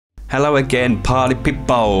Hello again, party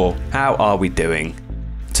people! How are we doing?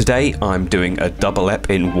 Today I'm doing a double ep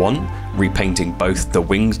in one, repainting both the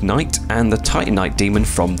Winged Knight and the Titanite Demon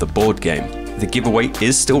from the board game. The giveaway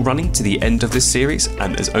is still running to the end of this series,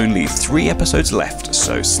 and there's only 3 episodes left,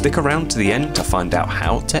 so stick around to the end to find out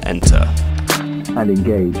how to enter. And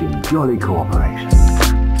engage in jolly cooperation.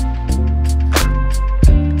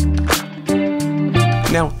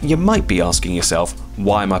 Now, you might be asking yourself,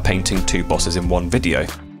 why am I painting 2 bosses in one video?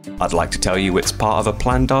 I'd like to tell you it's part of a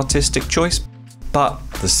planned artistic choice, but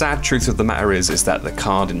the sad truth of the matter is that the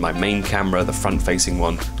card in my main camera, the front-facing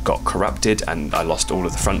one, got corrupted and I lost all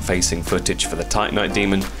of the front-facing footage for the Titanite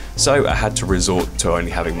Demon, so I had to resort to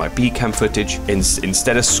only having my B-cam footage.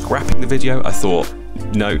 Instead of scrapping the video, I thought,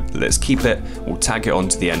 no, let's keep it, we'll tag it on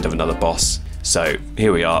to the end of another boss. So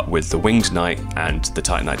here we are with the Winged Knight and the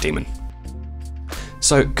Titanite Demon.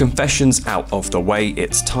 So, confessions out of the way,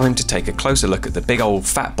 it's time to take a closer look at the big old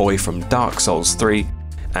fat boy from Dark Souls 3,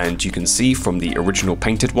 and you can see from the original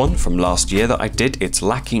painted one from last year that I did, it's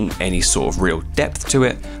lacking any sort of real depth to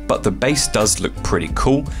it, but the base does look pretty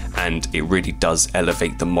cool, and it really does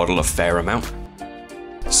elevate the model a fair amount.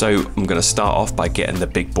 So, I'm going to start off by getting the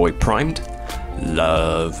big boy primed.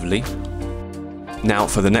 Lovely. Now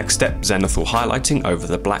for the next step, zenithal highlighting over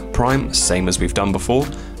the black prime, same as we've done before.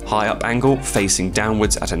 High up angle, facing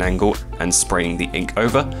downwards at an angle and spraying the ink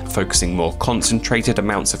over, focusing more concentrated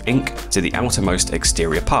amounts of ink to the outermost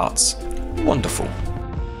exterior parts. Wonderful.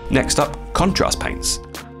 Next up, contrast paints.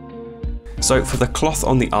 So for the cloth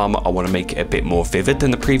on the armour, I want to make it a bit more vivid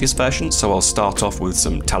than the previous version, so I'll start off with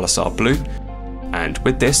some Talisar blue. And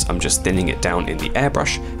with this, I'm just thinning it down in the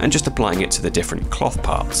airbrush and just applying it to the different cloth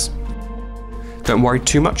parts. Don't worry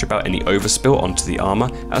too much about any overspill onto the armour,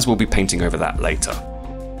 as we'll be painting over that later.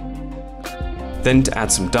 Then to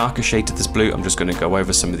add some darker shade to this blue, I'm just going to go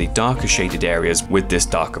over some of the darker shaded areas with this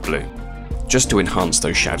darker blue, just to enhance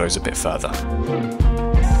those shadows a bit further.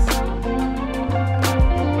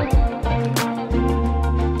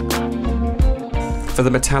 For the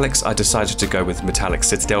metallics, I decided to go with metallic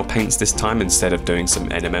Citadel paints this time instead of doing some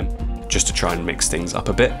NMM, just to try and mix things up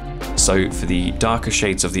a bit. So for the darker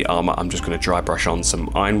shades of the armour, I'm just going to dry brush on some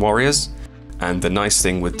Iron Warriors. And the nice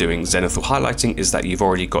thing with doing zenithal highlighting is that you've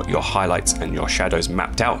already got your highlights and your shadows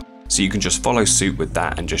mapped out, so you can just follow suit with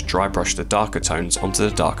that and just dry brush the darker tones onto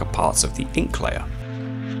the darker parts of the ink layer.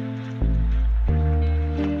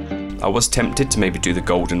 I was tempted to maybe do the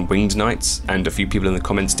golden winged knights, and a few people in the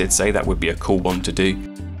comments did say that would be a cool one to do,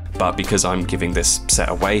 but because I'm giving this set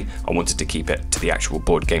away, I wanted to keep it to the actual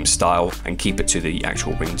board game style and keep it to the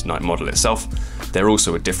actual winged knight model itself. They're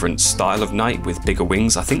also a different style of knight with bigger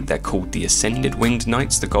wings. I think they're called the Ascended Winged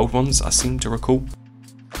Knights, the gold ones, I seem to recall.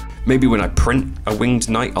 Maybe when I print a winged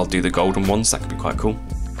knight, I'll do the golden ones, that could be quite cool.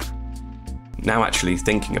 Now actually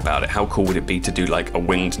thinking about it, how cool would it be to do like a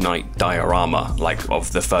winged knight diorama, like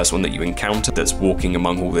of the first one that you encounter that's walking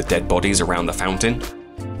among all the dead bodies around the fountain?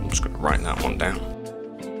 I'm just gonna write that one down.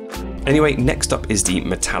 Anyway, next up is the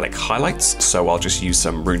metallic highlights, so I'll just use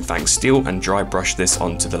some Runefang steel and dry brush this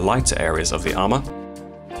onto the lighter areas of the armour.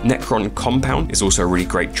 Necron Compound is also a really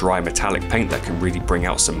great dry metallic paint that can really bring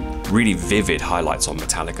out some really vivid highlights on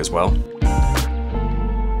metallic as well.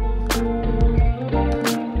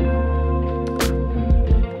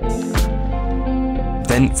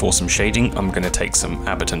 Then for some shading, I'm going to take some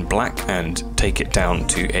Abaddon Black and take it down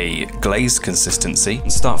to a glazed consistency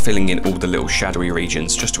and start filling in all the little shadowy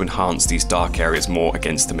regions just to enhance these dark areas more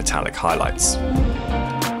against the metallic highlights.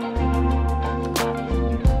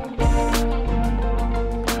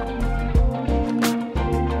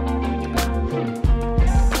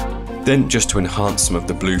 Then just to enhance some of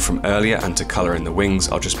the blue from earlier and to colour in the wings,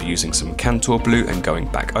 I'll just be using some Cantor blue and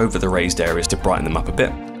going back over the raised areas to brighten them up a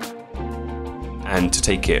bit. And to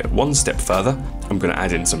take it one step further, I'm going to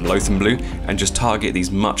add in some Lotham blue and just target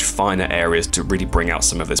these much finer areas to really bring out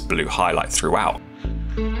some of this blue highlight throughout.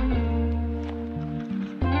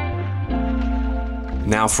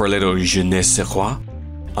 Now for a little je ne sais quoi,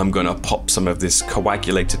 I'm going to pop some of this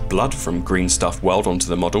coagulated blood from Green Stuff World onto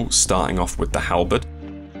the model, starting off with the halberd.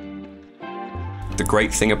 The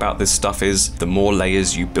great thing about this stuff is the more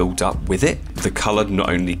layers you build up with it, the colour not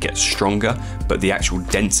only gets stronger, but the actual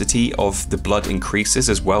density of the blood increases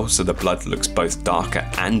as well, so the blood looks both darker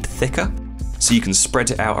and thicker. So you can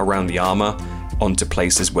spread it out around the armour onto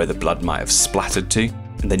places where the blood might have splattered to,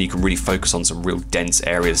 and then you can really focus on some real dense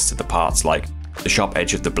areas to the parts like the sharp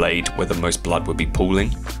edge of the blade where the most blood would be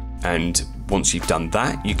pooling. And once you've done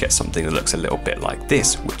that, you get something that looks a little bit like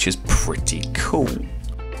this, which is pretty cool.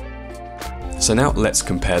 So now let's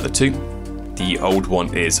compare the two. The old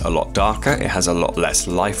one is a lot darker, it has a lot less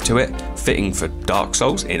life to it, fitting for Dark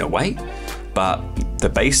Souls in a way, but the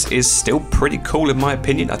base is still pretty cool in my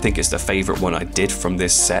opinion. I think it's the favourite one I did from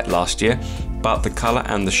this set last year, but the colour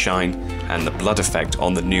and the shine and the blood effect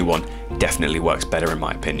on the new one definitely works better in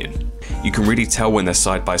my opinion. You can really tell when they're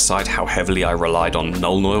side by side how heavily I relied on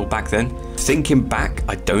Null Noil back then. Thinking back,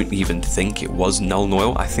 I don't even think it was Null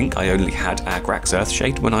Noil. I think I only had Agrax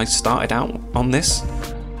Earthshade when I started out on this.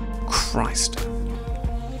 Christ.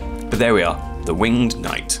 But there we are, the Winged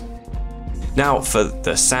Knight. Now for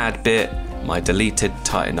the sad bit, my deleted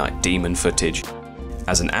Titanite Demon footage.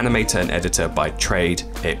 As an animator and editor by trade,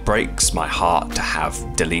 it breaks my heart to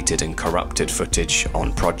have deleted and corrupted footage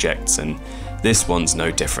on projects, and this one's no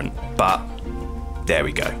different, but there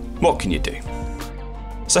we go. What can you do?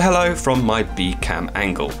 So hello from my B-cam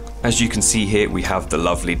angle. As you can see here, we have the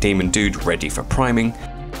lovely demon dude ready for priming.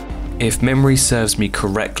 If memory serves me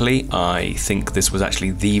correctly, I think this was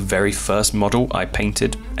actually the very first model I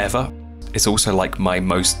painted ever. It's also like my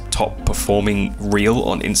most top performing reel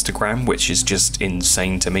on Instagram, which is just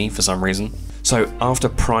insane to me for some reason. So after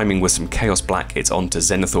priming with some Chaos Black, it's on to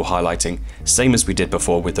Zenithal highlighting, same as we did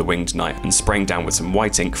before with the Winged Knight, and spraying down with some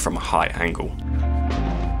white ink from a high angle.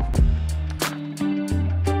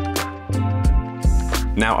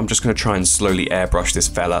 Now I'm just going to try and slowly airbrush this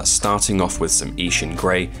fella, starting off with some Ishin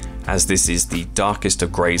Grey, as this is the darkest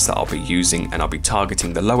of greys that I'll be using, and I'll be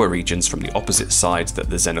targeting the lower regions from the opposite side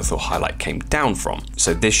that the Zenithal highlight came down from,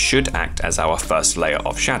 so this should act as our first layer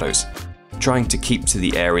of shadows. Trying to keep to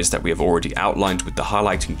the areas that we have already outlined with the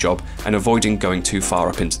highlighting job and avoiding going too far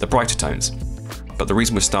up into the brighter tones. But the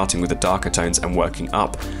reason we're starting with the darker tones and working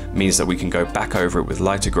up means that we can go back over it with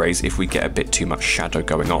lighter greys if we get a bit too much shadow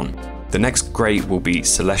going on. The next grey will be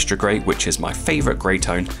Celestra Grey, which is my favourite grey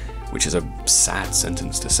tone, which is a sad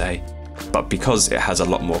sentence to say. But because it has a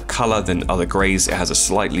lot more colour than other greys, it has a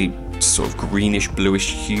slightly sort of greenish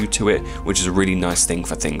bluish hue to it, which is a really nice thing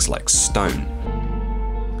for things like stone.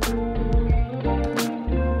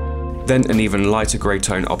 Then an even lighter grey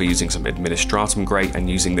tone, I'll be using some Administratum Grey and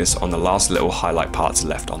using this on the last little highlight parts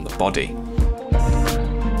left on the body.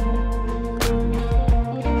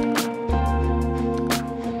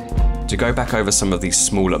 To go back over some of these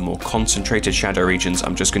smaller, more concentrated shadow regions,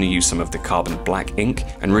 I'm just going to use some of the carbon black ink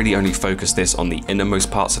and really only focus this on the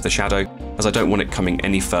innermost parts of the shadow, as I don't want it coming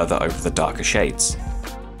any further over the darker shades.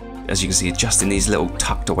 As you can see, just in these little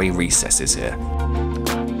tucked away recesses here.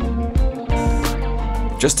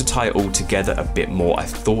 Just to tie it all together a bit more, I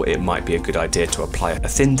thought it might be a good idea to apply a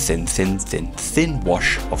thin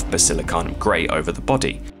wash of Basilicanum Grey over the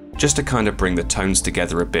body, just to kind of bring the tones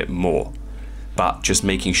together a bit more. But just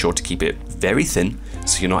making sure to keep it very thin,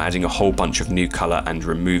 so you're not adding a whole bunch of new colour and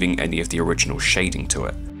removing any of the original shading to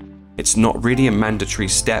it. It's not really a mandatory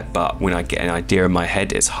step, but when I get an idea in my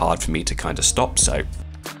head, it's hard for me to kind of stop, so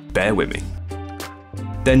bear with me.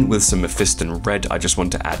 Then with some Mephiston Red, I just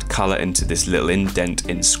want to add colour into this little indent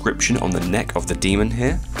inscription on the neck of the demon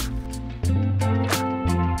here.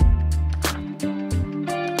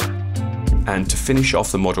 And to finish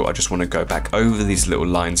off the model, I just want to go back over these little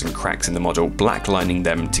lines and cracks in the model, blacklining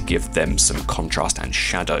them to give them some contrast and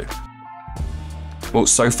shadow. Well,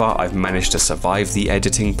 so far I've managed to survive the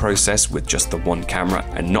editing process with just the one camera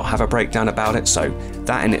and not have a breakdown about it, so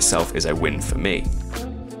that in itself is a win for me.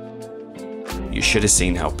 You should have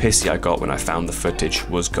seen how pissy I got when I found the footage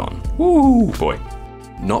was gone. Woo boy,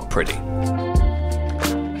 not pretty.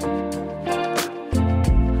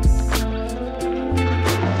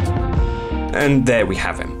 And there we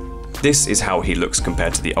have him. This is how he looks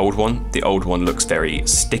compared to the old one. The old one looks very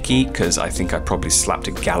sticky because I think I probably slapped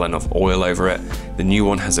a gallon of oil over it. The new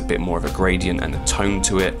one has a bit more of a gradient and a tone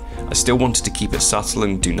to it. I still wanted to keep it subtle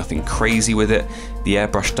and do nothing crazy with it. The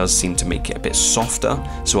airbrush does seem to make it a bit softer,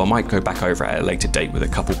 so I might go back over it at a later date with a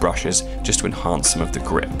couple brushes just to enhance some of the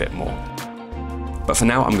grit a bit more. But for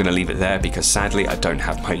now I'm going to leave it there because sadly I don't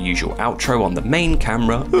have my usual outro on the main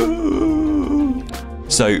camera.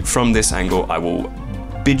 So from this angle I will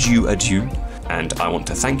bid you adieu, and I want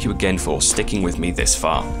to thank you again for sticking with me this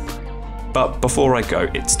far. But before I go,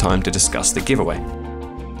 it's time to discuss the giveaway.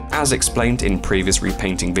 As explained in previous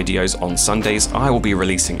repainting videos, on Sundays I will be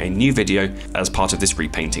releasing a new video as part of this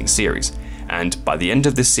repainting series, and by the end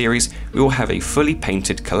of this series we will have a fully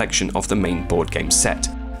painted collection of the main board game set.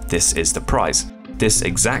 This is the prize, this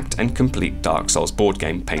exact and complete Dark Souls board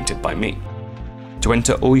game painted by me. To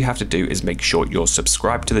enter, all you have to do is make sure you're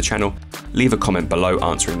subscribed to the channel, leave a comment below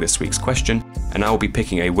answering this week's question, and I will be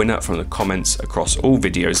picking a winner from the comments across all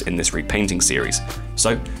videos in this repainting series.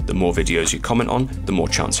 So the more videos you comment on, the more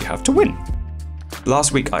chance you have to win.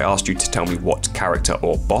 Last week I asked you to tell me what character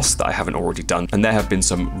or boss that I haven't already done, and there have been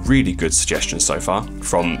some really good suggestions so far,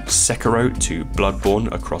 from Sekiro to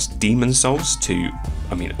Bloodborne, across Demon Souls to,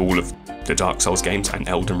 all of the Dark Souls games and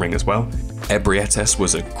Elden Ring as well. Ebrietes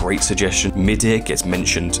was a great suggestion. Midir gets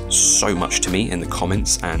mentioned so much to me in the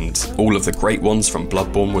comments, and all of the great ones from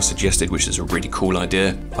Bloodborne were suggested, which is a really cool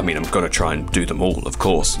idea. I'm gonna try and do them all, of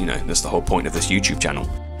course, that's the whole point of this YouTube channel.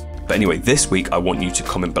 But anyway, this week I want you to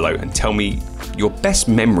comment below and tell me your best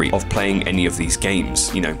memory of playing any of these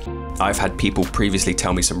games. I've had people previously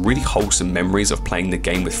tell me some really wholesome memories of playing the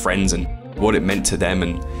game with friends and what it meant to them,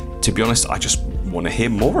 and to be honest, I just want to hear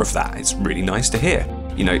more of that. It's really nice to hear.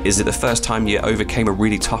 Is it the first time you overcame a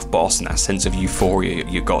really tough boss and that sense of euphoria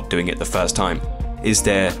you got doing it the first time? Is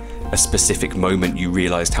there a specific moment you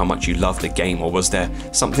realized how much you loved the game, or was there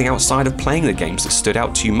something outside of playing the games that stood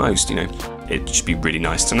out to you most? It'd just be really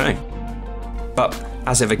nice to know. But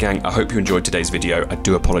as ever, gang, I hope you enjoyed today's video. I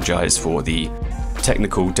do apologize for the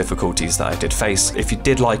technical difficulties that I did face. If you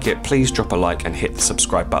did like it, please drop a like and hit the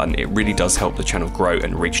subscribe button. It really does help the channel grow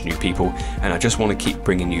and reach new people, and I just want to keep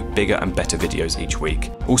bringing you bigger and better videos each week.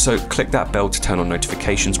 Also, click that bell to turn on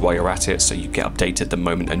notifications while you're at it so you get updated the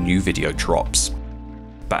moment a new video drops.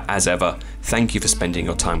 But as ever, thank you for spending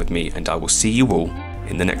your time with me, and I will see you all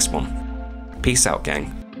in the next one. Peace out,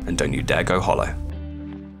 gang, and don't you dare go hollow.